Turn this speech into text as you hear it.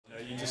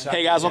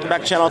Hey guys, welcome back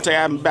to the channel. Today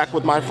I'm back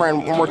with my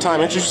friend one more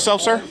time. Introduce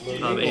yourself, sir.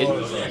 I'm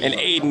Aiden. And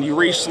Aiden, you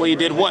recently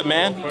did what,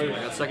 man? I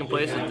got second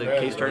place at the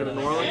Case Tournament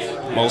in New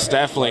Orleans. Most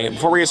definitely.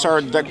 Before we get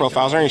started with the deck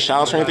profile, is there any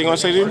shoutouts or anything you want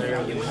to say, dude?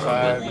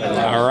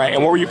 Alright,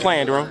 and what were you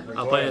playing, bro?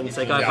 I'm playing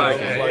Snake Eye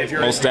Fire.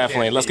 Most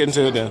definitely. Let's get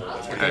into it then.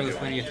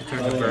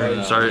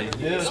 Start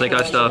Snake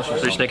Eye stuff,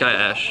 3 Snake Eye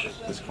Ash,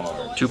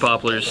 2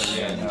 Poplars,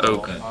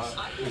 Oak, 2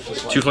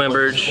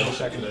 Flamberge.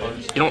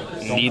 You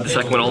don't need the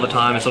second one all the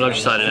time, and sometimes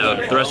you side it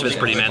out. The rest of it's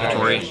pretty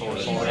mandatory.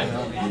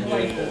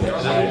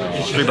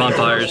 3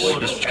 Bonfires,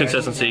 just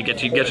consistency,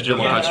 get you to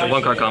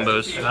one card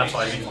combos.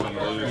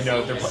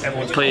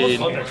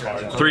 Played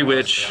 3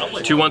 Witch,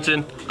 2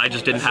 Wanton. I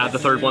just didn't have the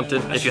 3rd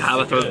Wanton. If you have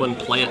a 3rd one,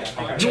 play it.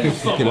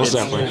 Most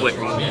definitely.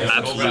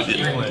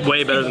 Absolutely,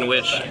 way better than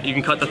Witch. You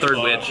can cut the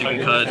 3rd Witch, you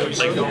can cut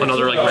like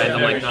another like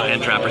random like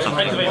hand trap or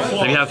something.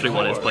 If you have 3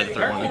 Wantons, play the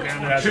 3rd one.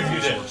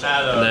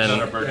 And then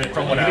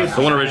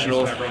the 1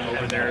 original,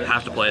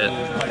 have to play it.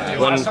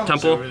 1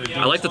 Temple.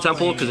 I like the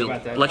Temple because it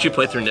lets you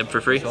play through Nib for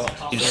free.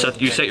 You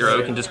set your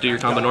Oak and just do your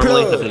combo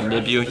normally. If they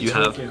nib you, you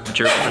have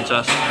Jerk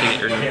Princess to get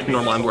your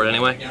normal on board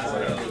anyway.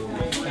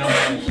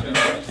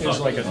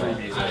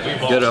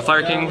 Get a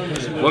Fire King,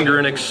 1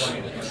 Garunix,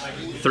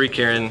 3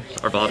 Karen,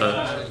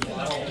 Arvada,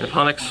 and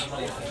Onyx.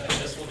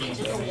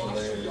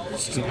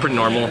 It's pretty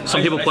normal.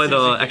 Some people play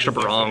the extra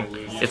Barong.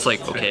 It's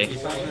like okay.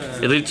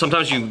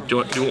 Sometimes you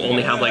do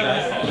only have like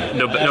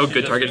no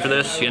good target for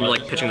this. You end up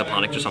like pitching the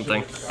Ponic or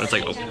something, and it's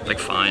like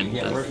fine.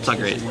 It's not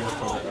great.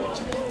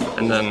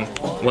 And then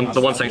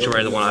the 1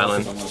 Sanctuary, the 1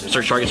 Island,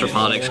 search targets for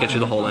Ponics, gets you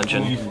the whole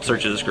engine,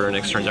 searches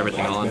Garunix, turns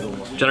everything on,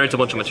 generates a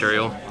bunch of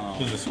material.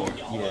 This one.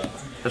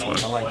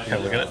 Can I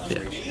look at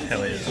it? Yeah.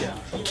 Hell yeah.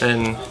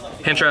 And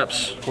hand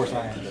traps.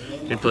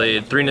 We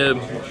played 3 Nib,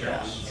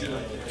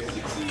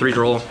 3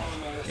 Droll,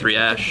 3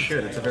 Ash,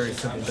 Good, it's a very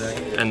simple deck.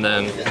 and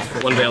then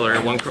 1 Valor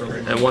and 1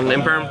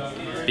 Imperm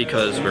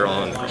because we're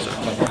all on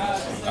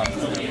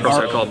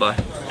Corsair called by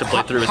to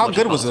play through. How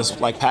good was this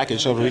like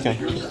package over the weekend?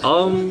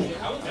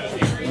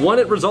 One,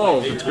 it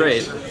resolved. It's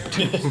great.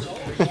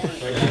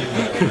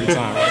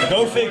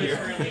 Go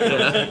figure.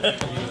 Yeah.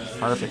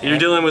 Perfect. You're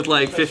dealing with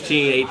like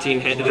 15, 18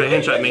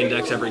 hand trap main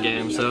decks every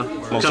game, so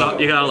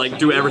you gotta like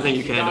do everything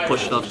you can to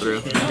push stuff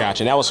through.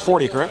 Gotcha. And that was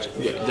 40, correct?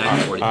 Yeah,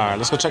 exactly 40. Alright,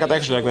 let's go check out the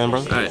extra deck then,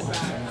 brother. Alright.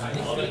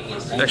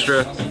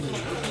 Extra.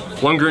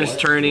 1 Grun's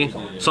Eternity.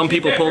 Some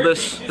people pull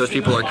this. Those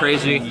people are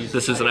crazy.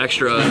 This is an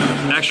extra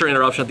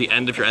interruption at the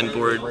end of your end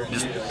board.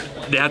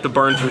 They have to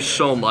burn through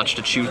so much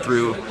to chew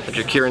through like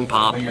your Kieran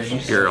pop,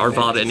 your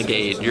Arvada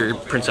negate, your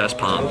Princess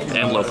pop,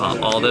 and low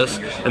pop, all this.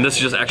 And this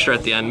is just extra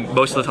at the end.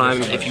 Most of the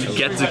time, if you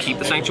get to keep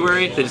the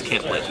Sanctuary, they just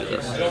can't play through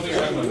this.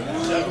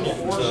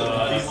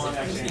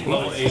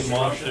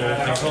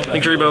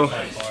 Inktribo.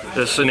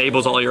 This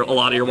enables a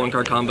lot of your 1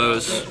 card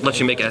combos, lets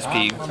you make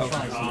SP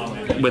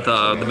with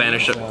the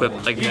banish equip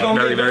like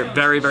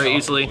very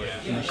easily.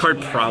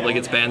 Card probably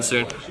gets banned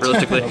soon,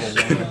 realistically.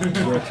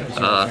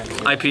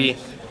 IP,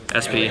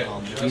 SP.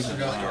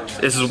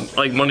 This is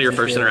like one of your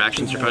first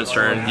interactions your opponent's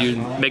turn. You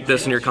make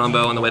this in your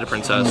combo on the way to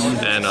Princess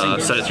and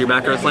set it to your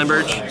back row with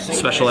Flamberge.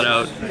 Special it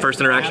out.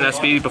 First interaction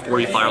SP before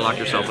you firelock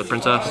yourself with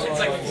Princess.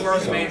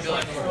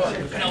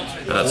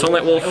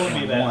 Sunlight Wolf.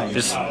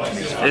 This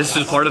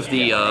is part of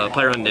the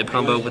player on Nib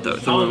combo with the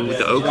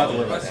Oak.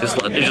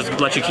 It just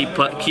lets you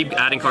keep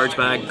adding cards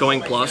back,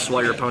 going plus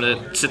while your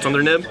opponent sits on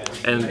their Nib.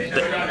 And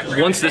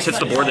once this hits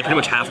the board, they pretty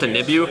much have to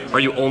Nib you,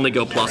 or you only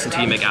go plus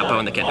until you make Apo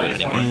and they can't do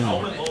it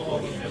anymore.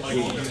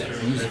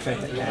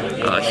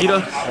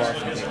 Hita.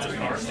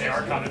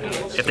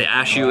 If they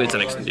Ash you,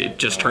 it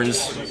just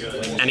turns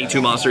any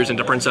 2 monsters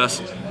into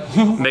Princess.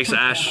 Makes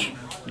Ash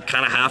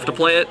kind of have to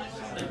play it,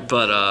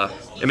 but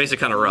it makes it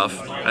kind of rough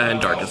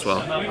and dark as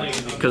well.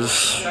 Because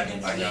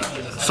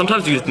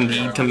sometimes you just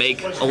need to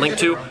make a Link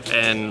 2,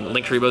 and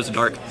Link Tribo's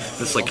dark.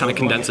 This like kind of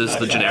condenses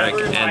the generic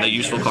and the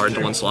useful card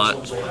into 1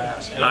 slot.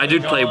 I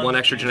did play 1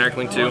 extra generic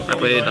Link 2. I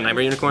played a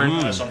Nightmare Unicorn.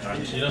 It's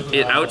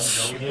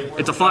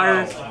a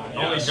fire.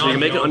 So you can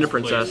make it under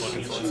Princess,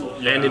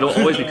 and it'll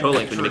always be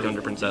co-linked when you make it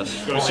under Princess.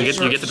 So you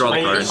get to draw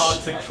the cards.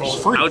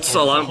 Out's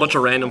a bunch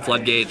of random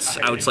floodgates.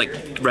 Out's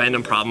like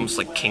random problems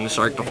like King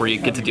Sark before you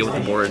get to deal with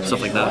the board,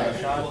 stuff like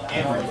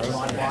that.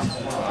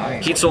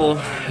 Heat Soul.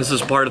 This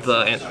is part of the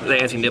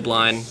anti-nib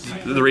line.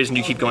 The reason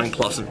you keep going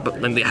plus, but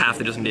then they have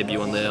to just nib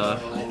you on the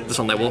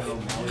Sunlight Wolf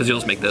because you'll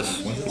just make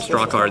this, just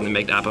draw a card, and then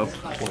make Apo.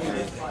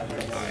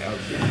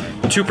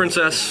 2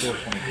 Princess.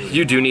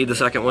 You do need the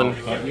second one.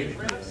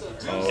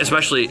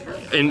 Especially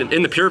in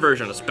the pure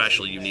version,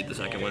 especially you need the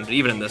second one. But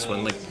even in this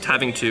one, like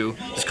having 2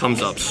 just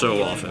comes up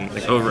so often,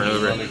 like over and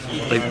over.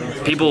 Like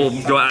people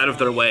go out of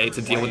their way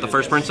to deal with the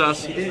first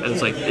Princess, and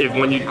it's like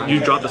when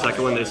you drop the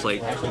second one, it's like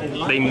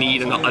they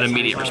need an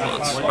immediate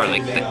response, or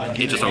like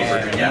it's just over.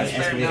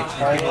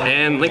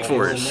 And Link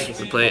 4s,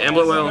 we play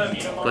Ambler Whale,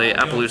 play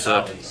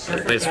Appaloosa,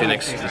 play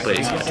Phoenix, and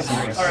play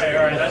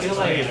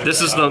This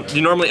is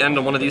you normally end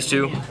on one of these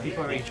 2.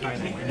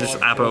 Just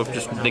Apo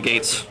just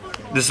negates.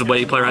 this is the way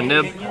you play around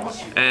Nib,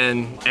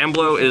 and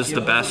Amblo is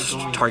the best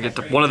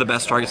target, one of the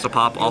best targets to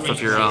pop off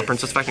of your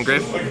Princess Effect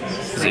Engrave.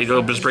 So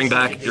you'll just bring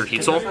back your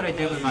Heat Soul,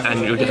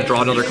 and you'll get to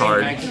draw another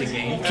card,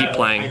 keep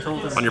playing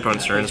on your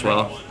opponent's turn as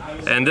well.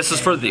 And this is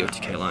for the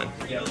OTK line.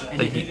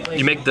 Like,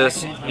 you make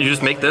this, you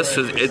just make this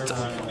because it's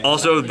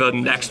also the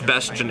next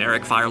best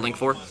generic Fire Link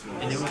for.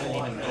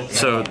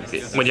 So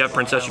when you have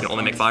Princess, you can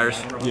only make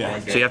fires. Yeah.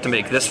 So you have to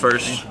make this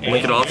first,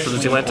 link it off for the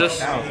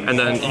Zealantis, and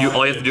then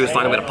all you have to do is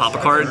find a way to pop a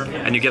card,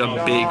 and you get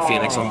a big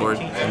Phoenix on board.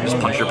 Just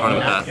punch your opponent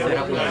with that.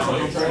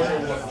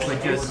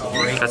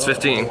 That's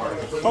 15.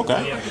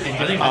 Okay.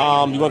 You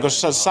want to go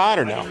to the side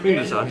or no?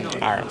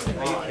 All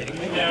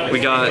right. We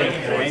got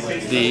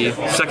the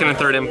second and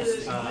third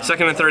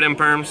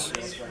Imperms,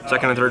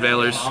 second and third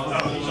Veilers.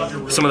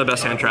 Some of the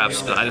best hand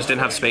traps. I just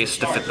didn't have space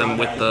to fit them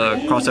with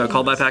the cross-out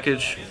callback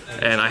package,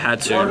 and I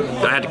had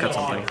to cut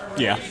something.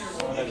 Yeah.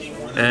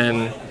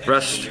 And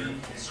rest.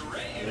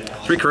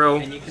 3 Crow,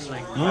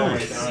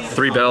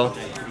 3 Bell.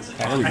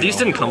 These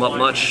didn't come up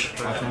much.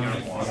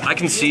 I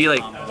can see,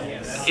 like,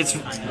 it's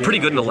pretty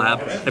good in the lab.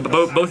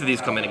 Both of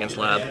these come in against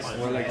lab.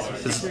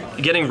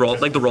 Getting the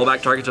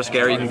rollback targets are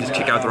scary. You can just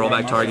kick out the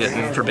rollback target,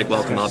 and for big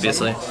welcome,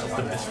 obviously.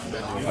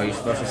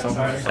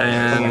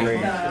 And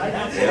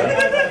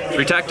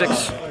 3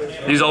 Tactics.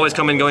 These always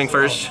come in going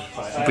first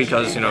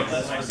because, you know,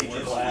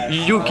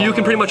 you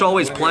can pretty much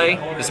always play.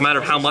 It's a matter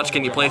of how much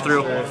can you play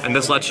through, and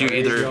this lets you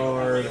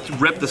either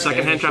rip the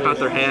second hand trap out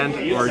their hand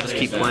or just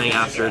keep playing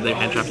after they've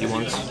hand trapped you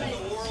once.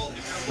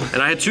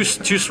 And I had two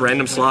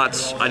random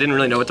slots. I didn't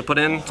really know what to put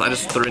in, so I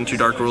just threw in 2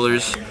 Dark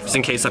Rulers just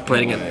in case I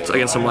played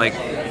against some like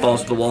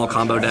balls to the wall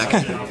combo deck.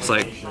 It's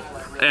like,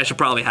 I should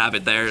probably have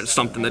it there. It's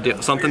something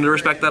to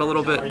respect that a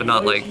little bit, but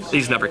not like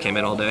these never came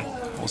in all day.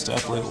 Most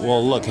definitely.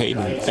 Well, look,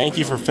 Hayden, thank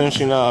you for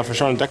finishing, for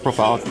showing the deck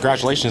profile.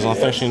 Congratulations on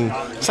finishing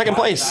second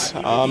place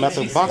at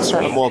the box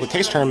tournament, well, the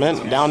case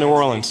tournament down in New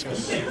Orleans.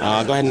 Go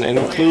ahead and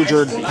include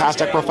your past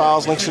deck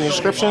profiles, links in the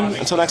description.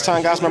 Until next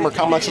time, guys, remember,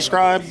 comment, like,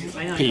 subscribe.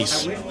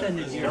 Peace.